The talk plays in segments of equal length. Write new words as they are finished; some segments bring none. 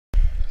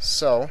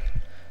So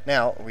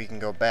now we can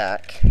go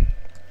back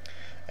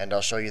and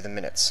I'll show you the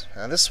minutes.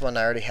 Now this one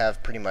I already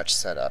have pretty much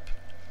set up,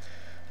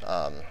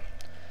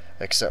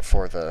 except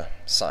for the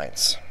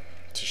signs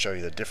to show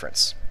you the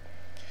difference.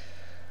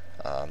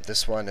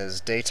 This one is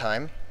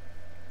daytime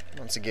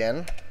once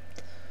again,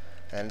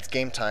 and it's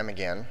game time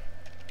again,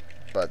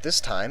 but this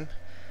time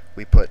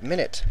we put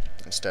minute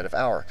instead of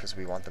hour because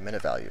we want the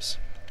minute values.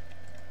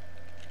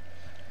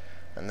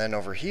 And then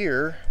over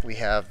here we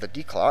have the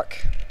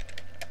declock,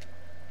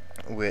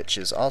 which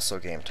is also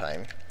game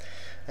time.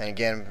 And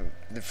again,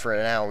 for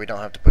now we don't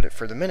have to put it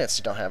for the minutes.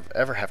 You don't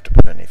ever have to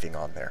put anything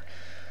on there.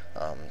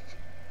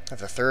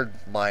 The third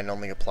line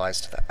only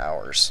applies to the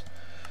hours.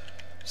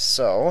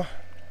 So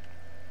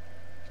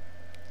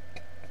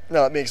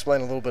now let me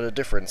explain a little bit of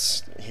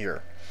difference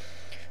here.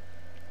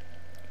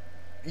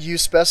 You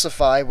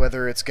specify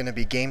whether it's going to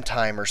be game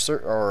time or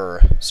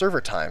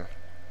server time,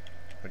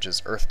 which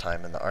is earth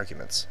time in the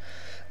arguments.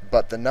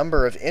 But the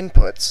number of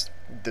inputs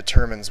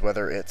determines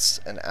whether it's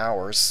an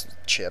hours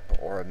chip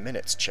or a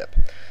minutes chip.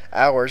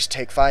 Hours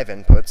take 5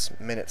 inputs,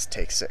 minutes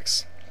take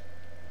 6.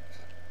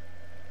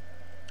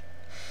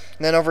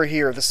 And then over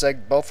here,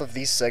 both of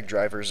these seg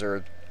drivers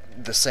are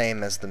the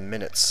same as the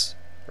minutes,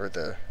 or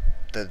the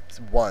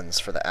ones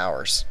for the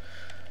hours.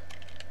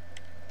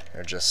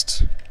 They're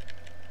just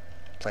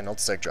plain old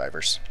seg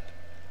drivers.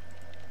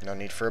 No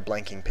need for a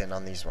blanking pin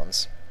on these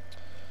ones,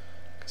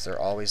 because they're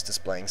always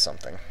displaying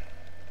something.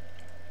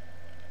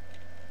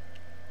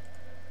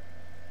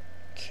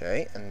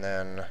 Okay, and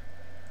then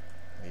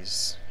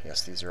these,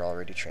 yes, these are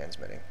already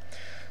transmitting.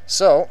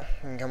 So,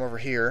 we can come over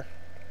here.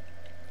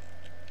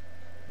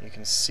 You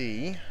can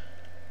see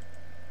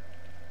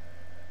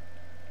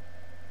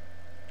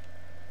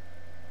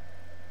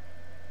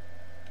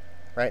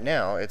right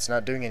now it's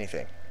not doing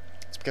anything.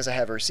 It's because I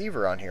have a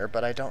receiver on here,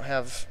 but I don't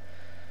have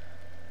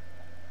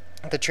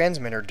the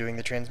transmitter doing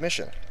the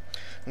transmission.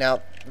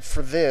 Now,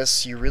 for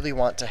this, you really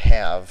want to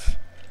have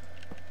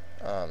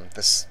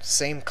this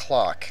same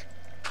clock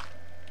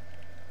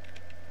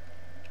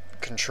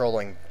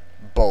controlling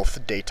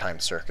both daytime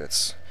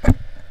circuits.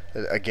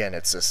 Again,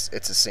 it's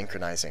a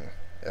synchronizing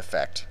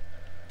effect.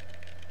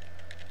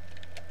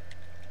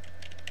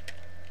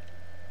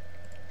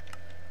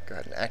 Go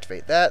ahead and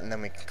activate that, and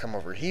then we can come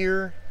over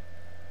here,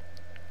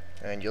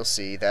 and you'll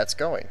see that's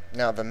going.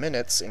 Now the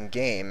minutes in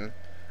game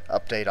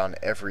update on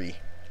every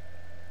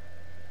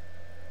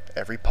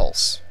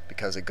pulse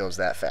because it goes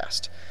that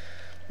fast.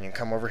 And you can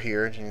come over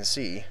here and you can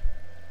see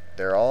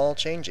they're all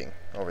changing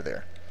over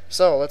there.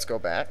 So let's go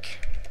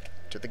back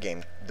to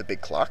the big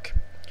clock,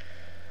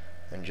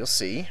 and you'll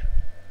see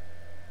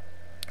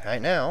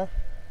right now,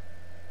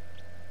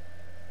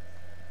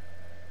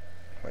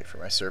 wait for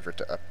my server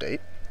to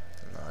update,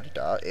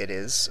 it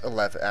is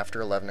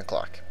after 11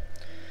 o'clock.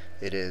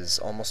 It is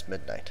almost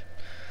midnight.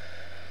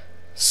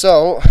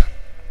 So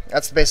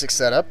that's the basic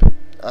setup.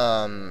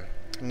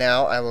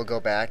 Now I will go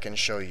back and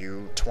show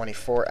you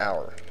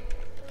 24-hour,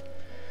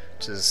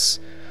 which is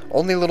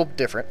only a little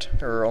different,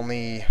 or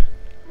only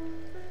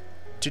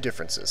two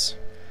differences.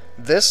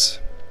 This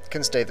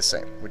can stay the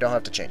same. We don't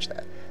have to change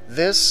that.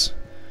 This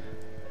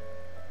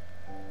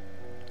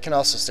can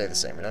also stay the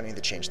same. We don't need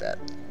to change that.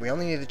 We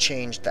only need to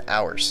change the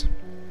hours.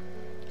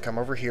 Come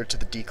over here to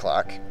the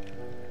declock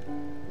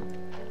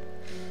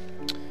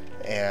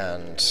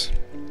and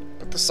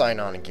put the sign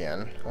on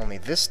again. Only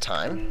this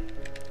time,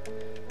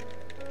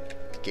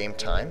 game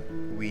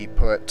time, we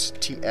put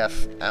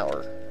TF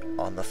hour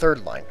on the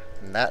third line,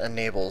 and that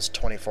enables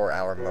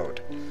 24-hour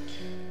mode.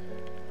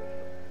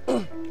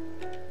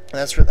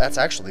 That's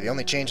actually the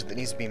only change that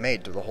needs to be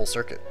made to the whole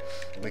circuit.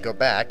 We go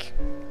back,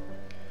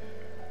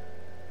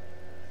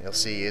 you'll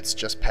see it's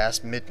just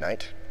past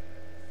midnight,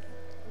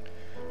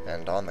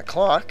 and on the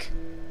clock,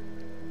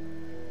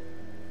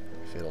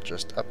 if it'll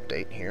just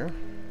update here,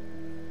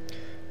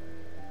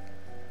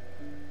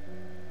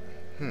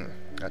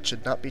 that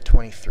should not be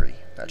 23,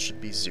 that should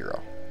be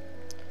 0.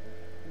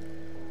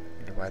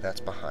 Wonder why that's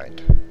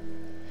behind.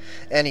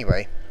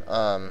 Anyway,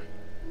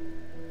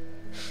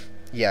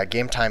 yeah,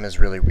 game time is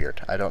really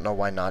weird. I don't know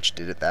why Notch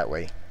did it that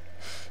way.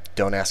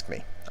 Don't ask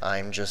me.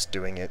 I'm just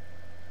doing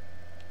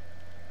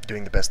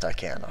the best I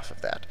can off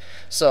of that.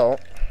 So,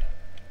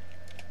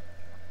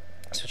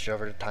 switch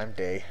over to time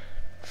day.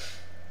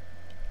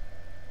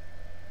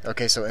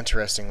 Okay, so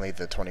interestingly,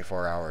 the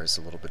 24-hour is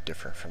a little bit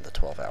different from the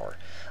 12-hour.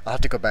 I'll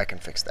have to go back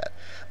and fix that.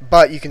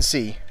 But you can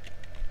see,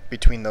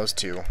 between those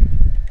two,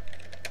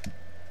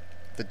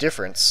 the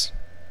difference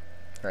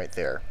right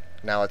there.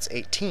 Now it's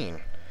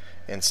 18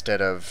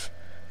 instead of,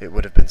 it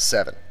would have been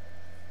 7.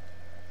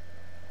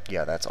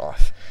 Yeah, that's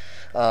off.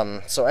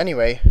 So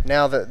anyway,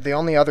 now the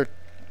only other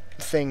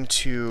thing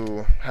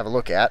to have a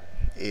look at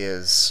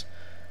is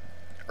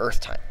earth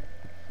time.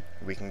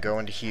 We can go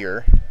into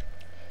here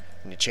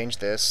and you change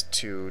this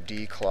to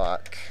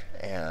declock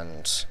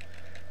and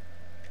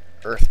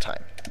earth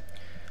time.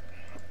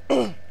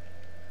 And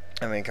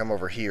we come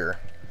over here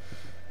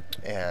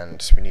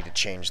and we need to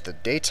change the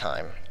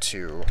daytime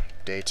to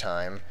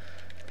daytime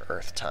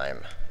earth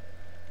time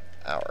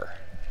hour.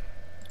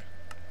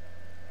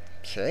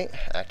 Okay,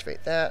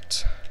 activate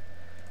that,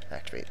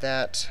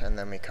 and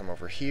then we come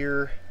over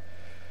here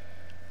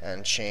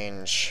and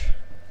change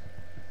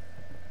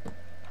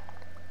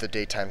the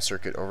daytime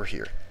circuit over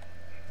here.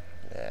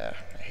 Yeah,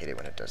 I hate it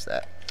when it does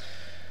that.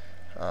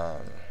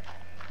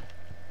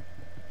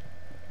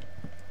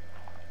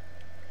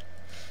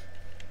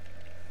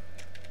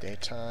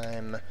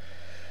 Daytime,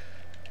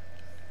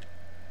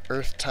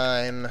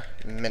 earthtime,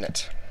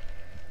 minute.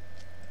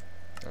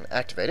 And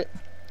activate it.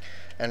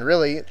 And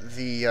really,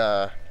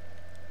 the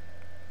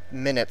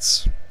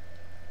minutes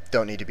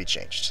don't need to be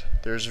changed.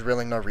 There's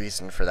really no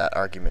reason for that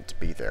argument to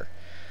be there.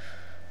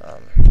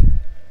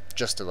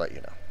 Just to let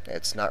you know.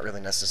 It's not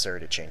really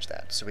necessary to change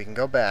that. So we can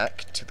go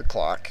back to the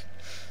clock.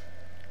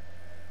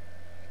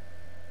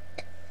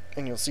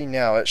 And you'll see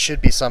now it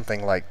should be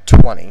something like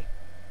 20.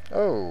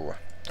 Oh,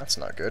 that's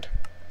not good.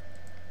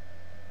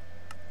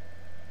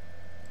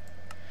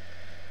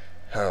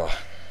 Oh,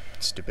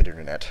 stupid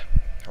internet.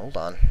 Hold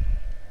on.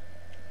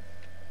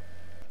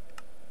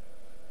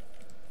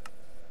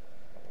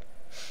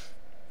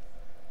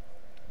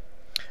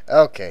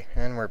 Okay,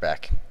 and we're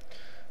back.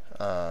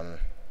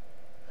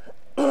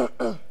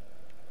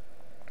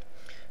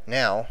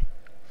 Now,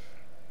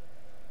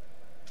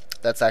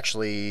 that's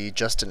actually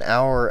just an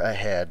hour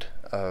ahead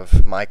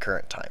of my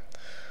current time.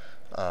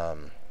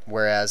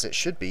 Whereas it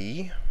should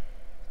be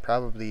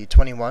probably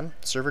 21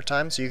 server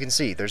time, so you can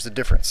see there's a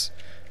difference.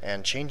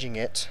 And changing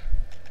it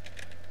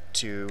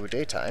to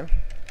daytime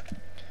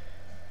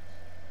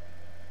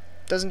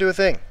doesn't do a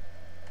thing.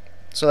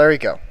 So there you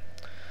go.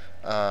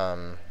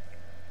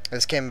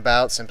 This came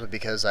about simply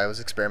because I was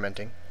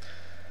experimenting.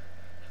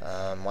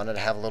 Wanted to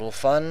have a little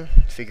fun,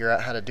 figure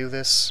out how to do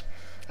this.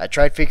 I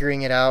tried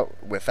figuring it out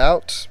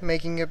without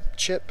making a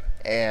chip,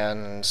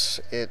 and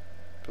it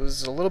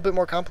was a little bit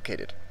more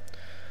complicated.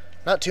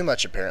 Not too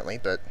much apparently,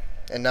 but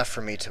enough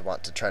for me to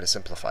want to try to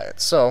simplify it.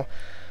 So,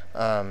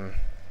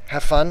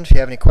 have fun. If you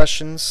have any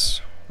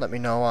questions, let me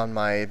know on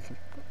the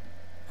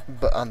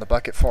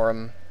Bukkit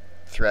forum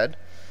thread.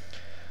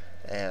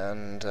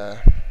 And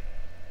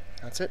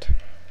that's it.